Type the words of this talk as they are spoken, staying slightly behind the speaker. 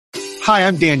Hi,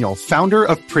 I'm Daniel, founder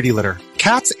of Pretty Litter.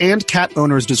 Cats and cat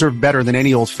owners deserve better than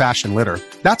any old-fashioned litter.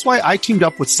 That's why I teamed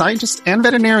up with scientists and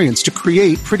veterinarians to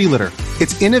create Pretty Litter.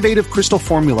 Its innovative crystal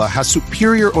formula has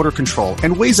superior odor control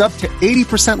and weighs up to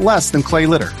 80% less than clay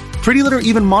litter. Pretty Litter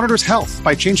even monitors health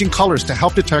by changing colors to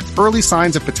help detect early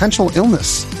signs of potential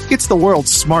illness. It's the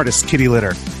world's smartest kitty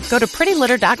litter. Go to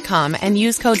prettylitter.com and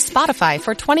use code SPOTIFY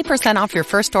for 20% off your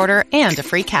first order and a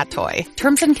free cat toy.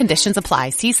 Terms and conditions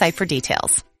apply. See site for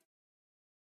details.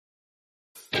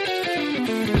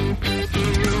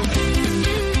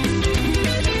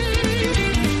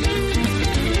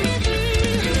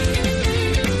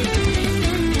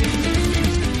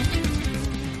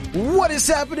 What is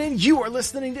happening? You are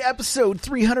listening to episode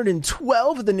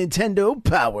 312 of the Nintendo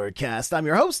Powercast. I'm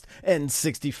your host,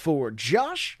 N64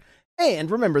 Josh, and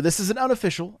remember, this is an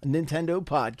unofficial Nintendo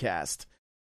podcast.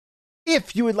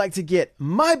 If you would like to get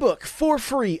my book for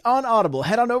free on Audible,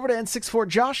 head on over to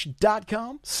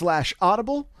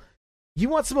n64josh.com/audible. You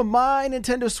want some of my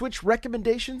Nintendo Switch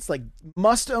recommendations, like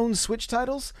must-own Switch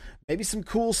titles, maybe some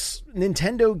cool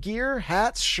Nintendo gear,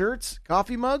 hats, shirts,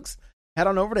 coffee mugs? Head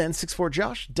on over to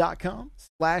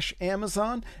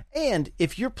n64josh.com/Amazon. And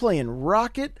if you're playing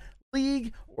Rocket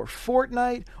League or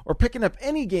Fortnite or picking up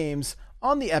any games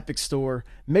on the Epic Store,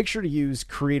 make sure to use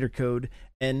creator code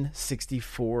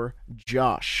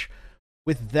N64Josh.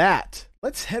 With that,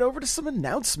 let's head over to some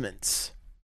announcements.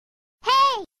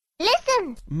 Hey,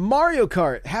 listen! Mario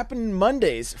Kart happening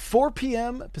Mondays, 4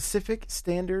 p.m. Pacific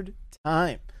Standard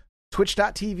Time.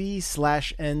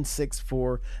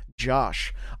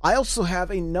 Twitch.tv/N64Josh. I also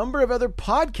have a number of other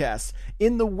podcasts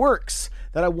in the works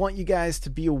that I want you guys to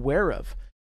be aware of.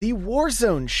 The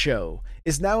Warzone Show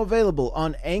is now available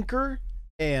on Anchor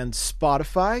and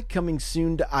Spotify, coming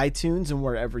soon to iTunes and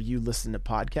wherever you listen to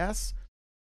podcasts.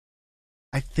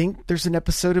 I think there's an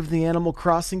episode of the Animal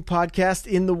Crossing podcast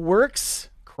in the works.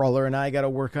 Crawler and I got to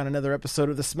work on another episode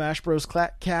of the Smash Bros.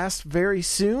 Cast very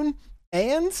soon.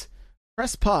 And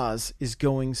Press Pause is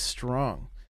going strong.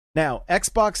 Now,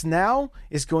 Xbox Now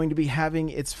is going to be having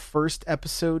its first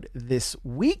episode this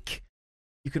week.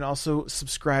 You can also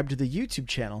subscribe to the YouTube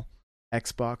channel,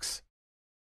 Xbox.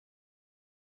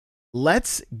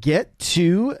 Let's get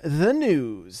to the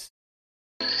news.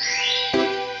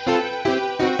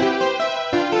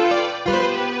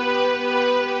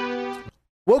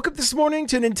 Woke up this morning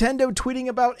to Nintendo tweeting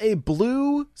about a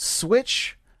blue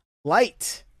Switch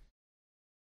Lite.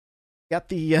 Got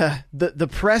the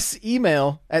press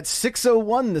email at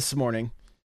 6:01 this morning.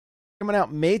 Coming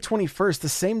out May 21st, the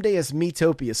same day as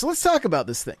Miitopia. So let's talk about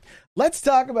this thing. Let's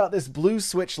talk about this blue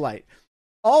Switch Lite.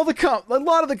 A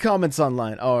lot of the comments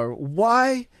online are,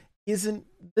 why isn't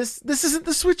this isn't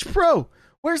the Switch Pro?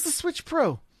 Where's the Switch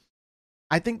Pro?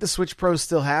 I think the Switch Pro is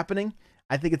still happening.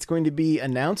 I think it's going to be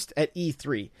announced at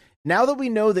E3. Now that we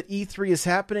know that E3 is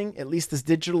happening, at least this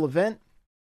digital event,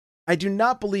 I do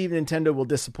not believe Nintendo will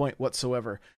disappoint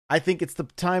whatsoever. I think it's the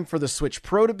time for the Switch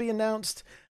Pro to be announced.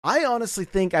 I honestly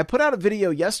think I put out a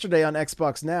video yesterday on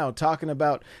Xbox Now talking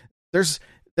about there's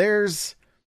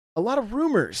a lot of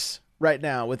rumors right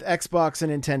now with Xbox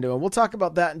and Nintendo, and we'll talk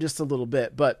about that in just a little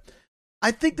bit. But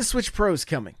I think the Switch Pro is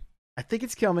coming. I think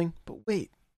it's coming, but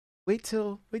wait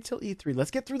till E3.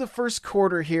 Let's get through the first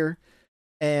quarter here,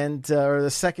 and or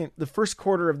the first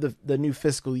quarter of the new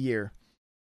fiscal year.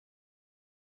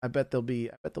 I bet they'll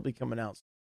be coming out.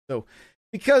 So,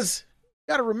 because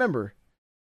you got to remember,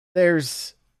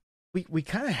 we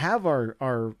kind of have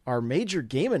our major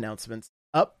game announcements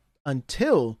up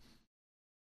until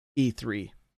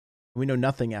E3. We know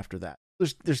nothing after that.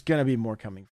 There's going to be more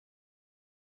coming.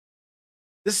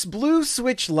 This blue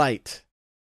Switch Lite,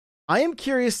 I am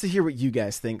curious to hear what you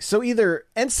guys think. So either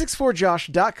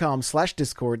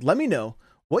n64josh.com/discord, let me know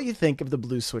what you think of the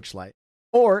blue Switch Lite.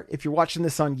 Or if you're watching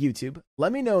this on YouTube,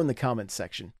 let me know in the comments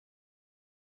section.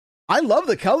 I love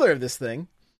the color of this thing.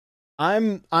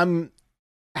 I'm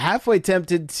halfway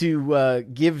tempted to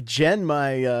give Jen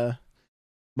my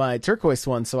my turquoise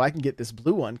one so I can get this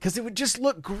blue one, because it would just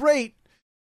look great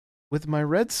with my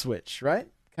red Switch,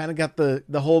 right? Kind of got the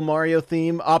whole Mario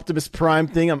theme, Optimus Prime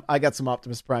thing. I got some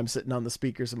Optimus Prime sitting on the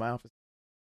speakers in my office.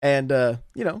 And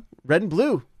red and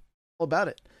blue. All about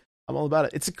it. I'm all about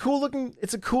it. It's a cool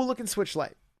looking Switch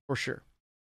Lite for sure.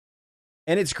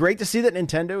 And it's great to see that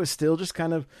Nintendo is still just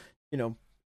kind of,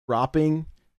 dropping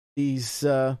these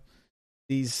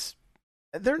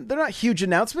they're not huge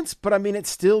announcements, but I mean it's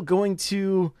still going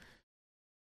to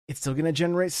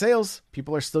generate sales.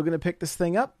 People are still going to pick this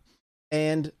thing up,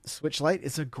 and Switch Lite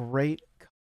is a great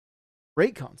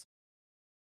console.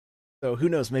 So who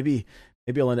knows, maybe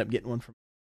I'll end up getting one from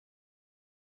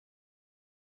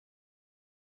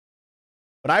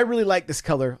But I really like this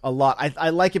color a lot. I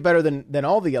like it better than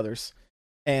all the others.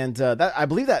 And that I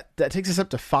believe that takes us up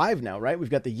to 5 now, right? We've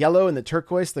got the yellow and the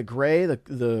turquoise, the gray,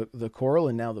 the coral,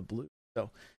 and now the blue. So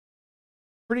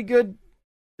pretty good.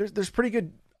 There's pretty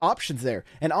good options there.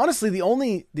 And honestly, the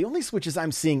only switches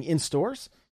I'm seeing in stores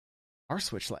are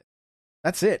Switch Lite.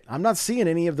 That's it. I'm not seeing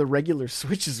any of the regular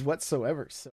switches whatsoever.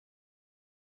 So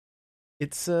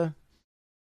it's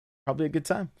probably a good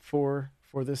time for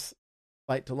this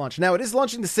Lite to launch. Now, it is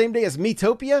launching the same day as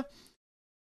Miitopia,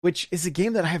 which is a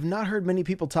game that I have not heard many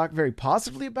people talk very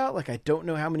positively about. Like, I don't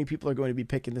know how many people are going to be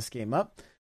picking this game up.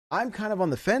 I'm kind of on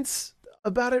the fence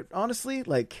about it, honestly.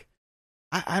 Like,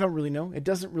 I don't really know. It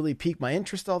doesn't really pique my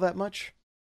interest all that much.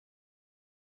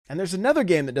 And there's another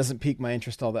game that doesn't pique my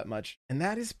interest all that much, and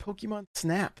that is Pokemon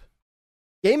Snap.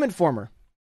 Game Informer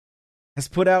has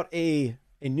put out a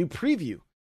new preview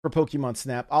for Pokemon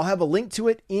Snap. I'll have a link to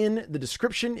it in the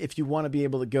description if you want to be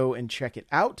able to go and check it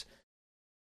out.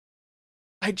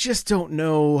 I just don't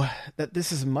know that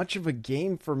this is much of a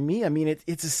game for me. I mean,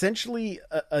 it's essentially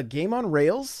a game on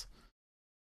rails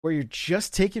where you're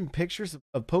just taking pictures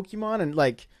of Pokemon, and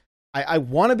like, I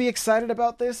want to be excited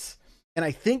about this. And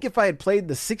I think if I had played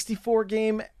the 64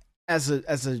 game as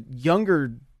a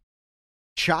younger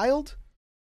child,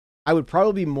 I would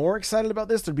probably be more excited about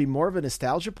this. There'd be more of a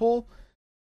nostalgia pull.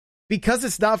 Because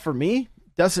it's not for me,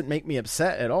 doesn't make me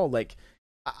upset at all. Like,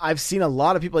 I've seen a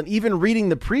lot of people, and even reading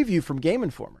the preview from Game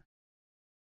Informer,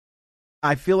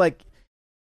 I feel like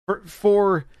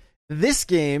for this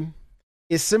game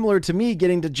is similar to me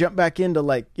getting to jump back into,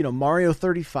 like, you know, Mario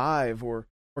 35 or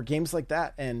games like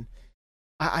that. And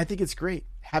I think it's great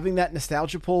having that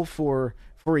nostalgia pull for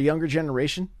a younger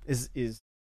generation is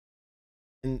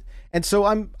and so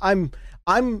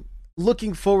I'm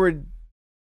looking forward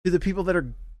to the people that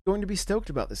are going to be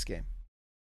stoked about this game,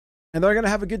 and they're going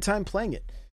to have a good time playing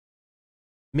it.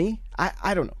 Me,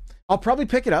 I don't know. I'll probably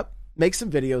pick it up, make some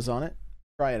videos on it,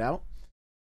 try it out.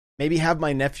 Maybe have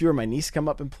my nephew or my niece come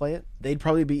up and play it. They'd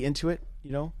probably be into it.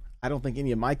 You know, I don't think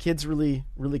any of my kids really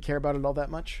care about it all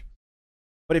that much.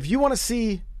 But if you want to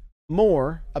see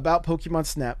more about Pokemon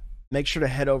Snap, make sure to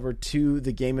head over to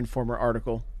the Game Informer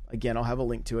article. Again, I'll have a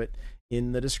link to it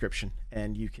in the description,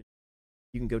 and you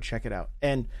can go check it out.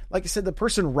 And like I said, the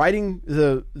person writing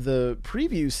the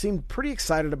preview seemed pretty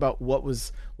excited about what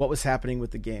was happening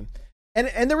with the game.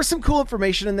 And there was some cool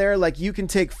information in there, like you can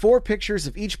take 4 pictures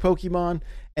of each Pokemon,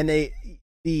 and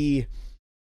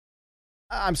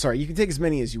I'm sorry, you can take as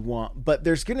many as you want, but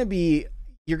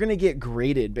you're going to get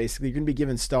graded, basically. You're going to be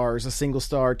given stars, a single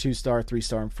star, 2-star,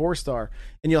 3-star, and 4-star.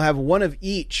 And you'll have one of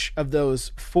each of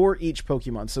those for each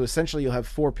Pokemon. So essentially you'll have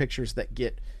 4 pictures that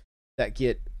get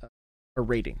a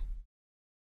rating.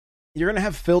 You're going to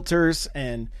have filters,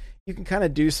 and you can kind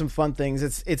of do some fun things.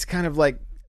 It's kind of like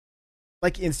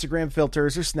Instagram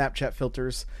filters or Snapchat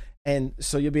filters. And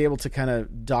so you'll be able to kind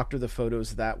of doctor the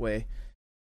photos that way.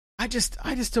 I just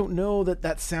don't know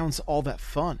that sounds all that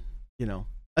fun, you know.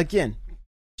 Again,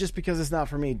 just because it's not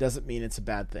for me doesn't mean it's a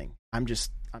bad thing. I'm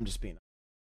just being honest.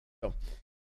 So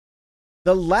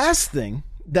the last thing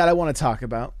that I want to talk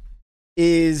about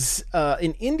is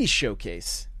an indie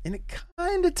showcase, and it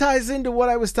kind of ties into what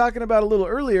I was talking about a little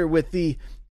earlier with the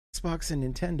Xbox and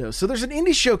Nintendo. So there's an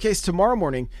indie showcase tomorrow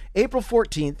morning, April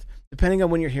 14th, depending on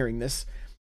when you're hearing this,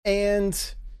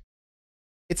 and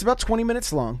it's about 20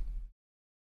 minutes long.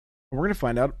 We're going to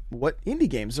find out what indie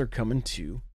games are coming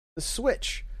to the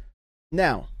Switch.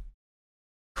 Now,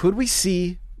 could we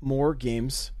see more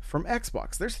games from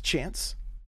Xbox? There's a chance.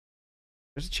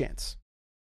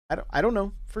 I don't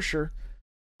know for sure.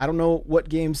 I don't know what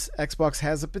games Xbox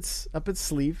has up its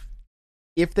sleeve.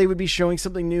 If they would be showing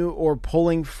something new or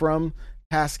pulling from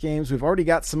past games. We've already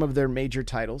got some of their major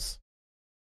titles.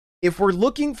 If we're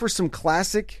looking for some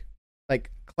classic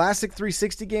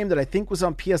 360 game that I think was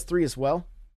on PS3 as well,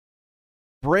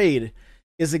 Braid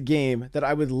is a game that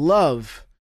I would love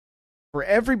for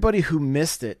everybody who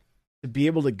missed it to be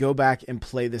able to go back and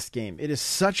play this game. It is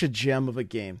such a gem of a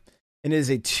game. And it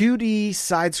is a 2D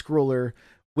side scroller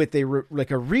with a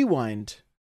rewind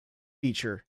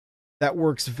feature that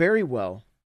works very well.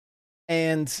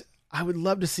 And I would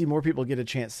love to see more people get a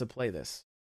chance to play this.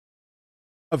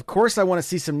 Of course, I want to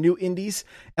see some new indies,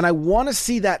 and I want to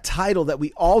see that title that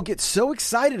we all get so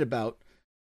excited about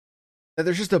that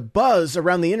there's just a buzz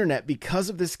around the internet because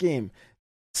of this game.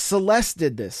 Celeste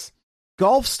did this.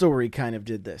 Golf Story kind of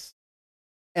did this.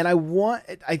 And I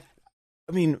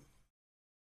mean,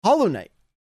 Hollow Knight,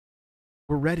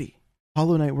 we're ready.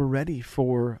 Hollow Knight, we're ready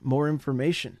for more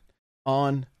information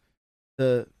on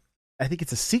I think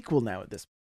it's a sequel now at this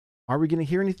point. Are we going to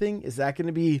hear anything? Is that going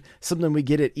to be something we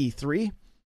get at E3?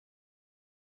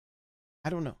 I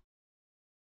don't know.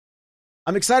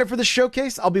 I'm excited for the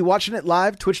showcase. I'll be watching it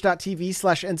live,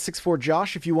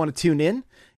 twitch.tv/N64Josh if you want to tune in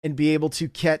and be able to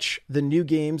catch the new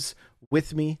games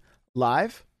with me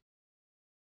live.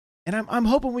 And I'm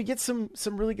hoping we get some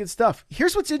really good stuff.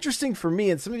 Here's what's interesting for me,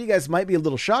 and some of you guys might be a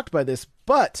little shocked by this,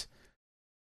 but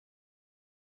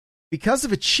because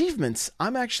of achievements,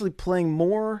 I'm actually playing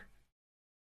more.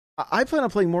 I plan on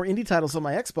playing more indie titles on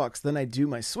my Xbox than I do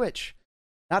my Switch.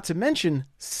 Not to mention,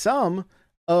 some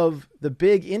of the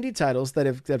big indie titles that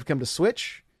have come to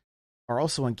Switch are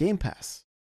also on Game Pass.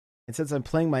 And since I'm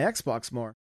playing my Xbox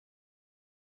more,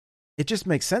 it just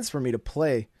makes sense for me to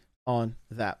play on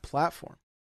that platform.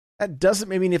 That doesn't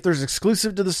mean if there's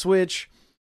exclusive to the Switch,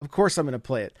 of course I'm going to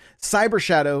play it. Cyber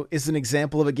Shadow is an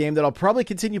example of a game that I'll probably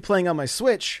continue playing on my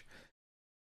Switch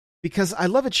because I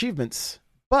love achievements,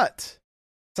 but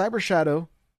Cyber Shadow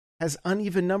has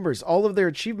uneven numbers. All of their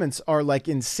achievements are like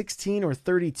in 16 or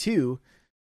 32,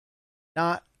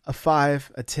 not a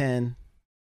 5, a 10.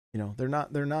 You know, they're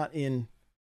not in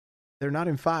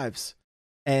fives.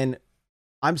 And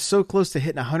I'm so close to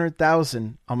hitting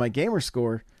 100,000 on my gamer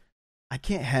score. I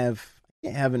can't have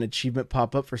an achievement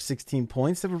pop up for 16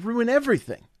 points. That would ruin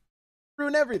everything.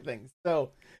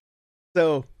 So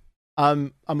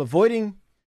I'm avoiding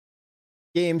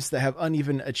games that have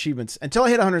uneven achievements until I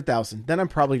hit 100,000. Then I'm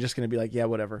probably just going to be like, yeah,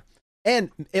 whatever.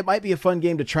 And it might be a fun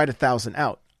game to try to 1,000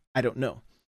 out. I don't know.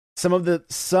 Some of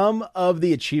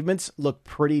the achievements look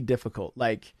pretty difficult,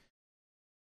 like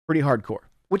pretty hardcore,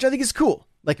 which I think is cool.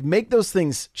 Like, make those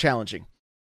things challenging,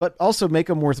 but also make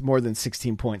them worth more than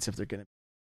 16 points if they're going to.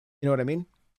 You know what I mean?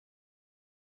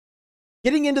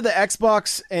 Getting into the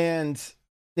Xbox and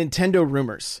Nintendo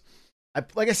rumors.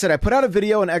 Like I said, I put out a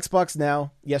video on Xbox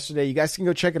Now yesterday. You guys can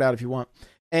go check it out if you want.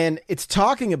 And it's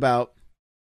talking about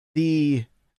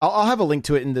I'll have a link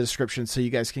to it in the description so you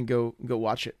guys can go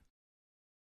watch it.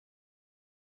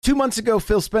 2 months ago,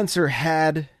 Phil Spencer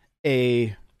had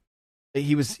he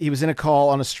was in a call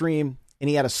on a stream and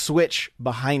he had a Switch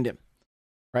behind him,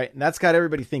 right? And that's got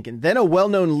everybody thinking. Then a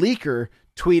well-known leaker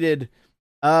tweeted,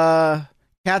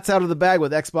 "Cat's out of the bag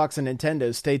with Xbox and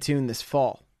Nintendo. Stay tuned this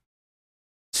fall."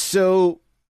 So,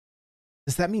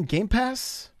 does that mean Game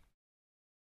Pass?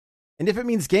 And if it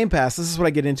means Game Pass, this is what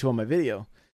I get into on my video.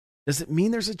 Does it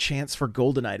mean there's a chance for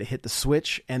GoldenEye to hit the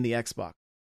Switch and the Xbox?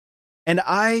 And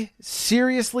I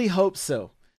seriously hope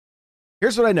so.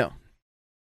 Here's what I know.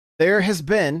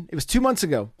 It was 2 months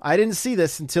ago. I didn't see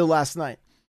this until last night.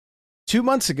 2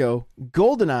 months ago,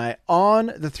 GoldenEye on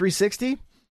the 360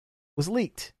 was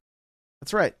leaked.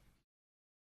 That's right.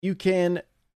 You can,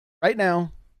 right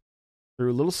now,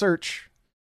 through a little search,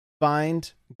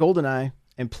 find GoldenEye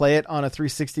and play it on a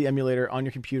 360 emulator on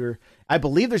your computer. I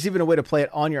believe there's even a way to play it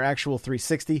on your actual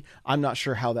 360. I'm not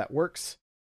sure how that works.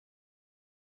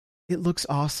 It looks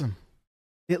awesome.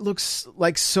 It looks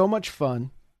like so much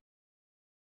fun.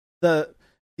 The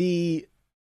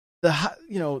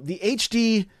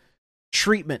HD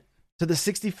treatment to the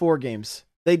 64 games.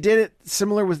 They did it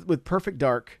similar with Perfect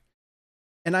Dark.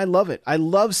 And I love it. I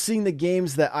love seeing the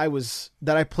games that I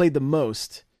played the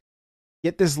most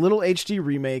get this little HD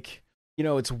remake. You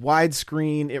know, it's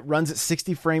widescreen. It runs at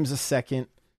 60 frames a second.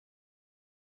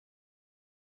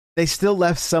 They still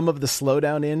left some of the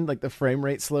slowdown in, like the frame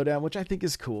rate slowdown, which I think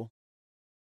is cool.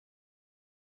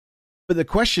 But the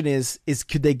question is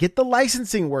could they get the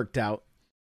licensing worked out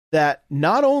that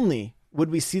not only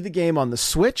would we see the game on the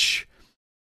Switch,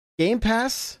 Game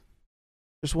Pass,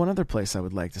 there's one other place I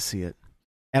would like to see it.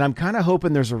 And I'm kind of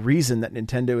hoping there's a reason that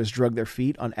Nintendo has drugged their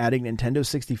feet on adding Nintendo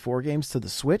 64 games to the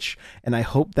Switch. And I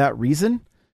hope that reason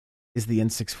is the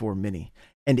N64 Mini.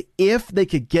 And if they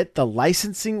could get the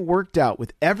licensing worked out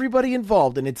with everybody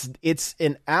involved, and it's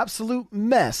an absolute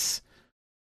mess,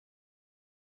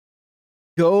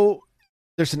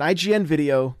 there's an IGN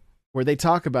video where they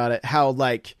talk about it, how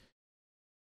like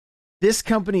this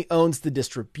company owns the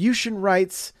distribution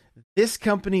rights. This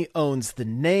company owns the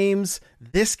names.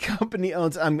 This company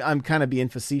owns, I'm kind of being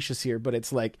facetious here, but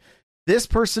it's like this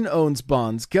person owns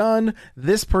Bond's gun.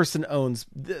 This person owns,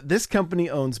 this company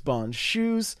owns Bond's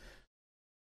shoes.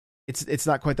 It's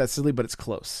not quite that silly, but it's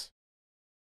close.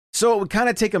 So it would kind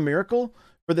of take a miracle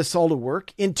for this all to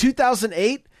work. In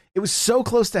 2008, it was so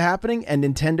close to happening, and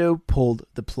Nintendo pulled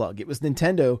the plug. It was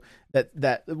Nintendo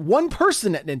that one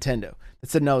person at Nintendo that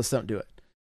said, no, let's don't do it.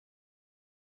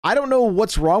 I don't know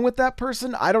what's wrong with that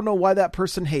person. I don't know why that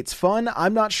person hates fun.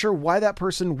 I'm not sure why that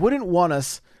person wouldn't want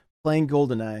us playing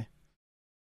GoldenEye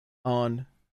on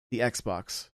the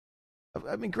Xbox.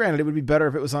 I mean, granted, it would be better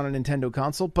if it was on a Nintendo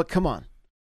console, but come on.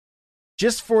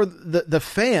 Just for the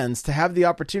fans to have the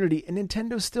opportunity, and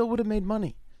Nintendo still would have made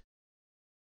money.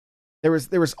 There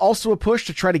was also a push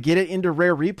to try to get it into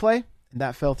Rare Replay, and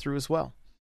that fell through as well.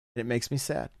 And it makes me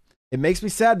sad. It makes me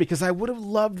sad because I would have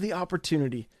loved the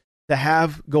opportunity to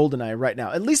have GoldenEye right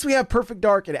now. At least we have Perfect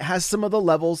Dark, and it has some of the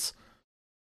levels,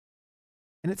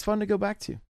 and it's fun to go back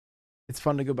to. It's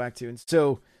fun to go back to. And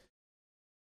so,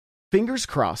 fingers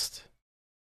crossed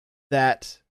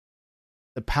that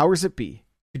the powers that be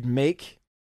could make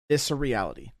this a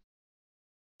reality.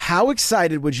 How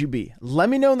excited would you be? Let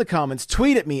me know in the comments.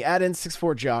 Tweet at me at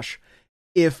N64Josh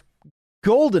if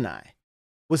GoldenEye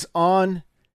was on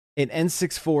an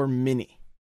N64 Mini.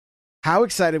 How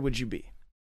excited would you be?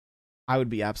 I would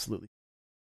be absolutely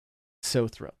so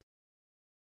thrilled.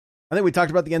 I think we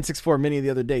talked about the N64 Mini the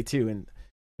other day too, and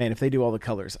man, if they do all the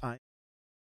colors, I'm in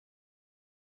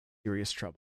serious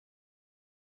trouble.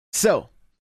 So,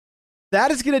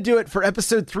 that is going to do it for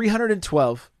episode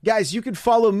 312. Guys, you can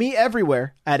follow me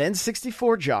everywhere at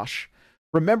N64Josh.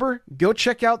 Remember, go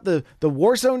check out the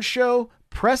Warzone show,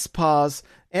 Press Pause,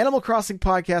 Animal Crossing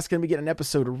Podcast going to be getting an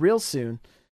episode real soon.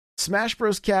 Smash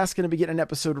Bros. Cast going to be getting an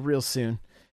episode real soon.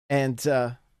 And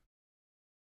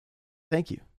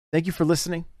thank you. Thank you for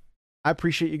listening. I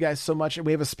appreciate you guys so much. And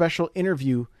we have a special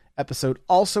interview episode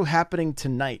also happening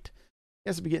tonight. You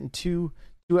guys will be getting two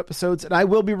episodes, and I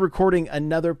will be recording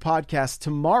another podcast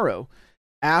tomorrow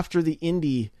after the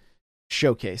indie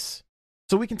showcase,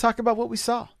 so we can talk about what we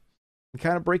saw and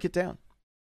kind of break it down.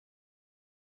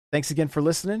 Thanks again for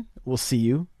listening. We'll see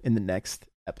you in the next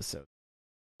episode.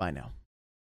 Bye now.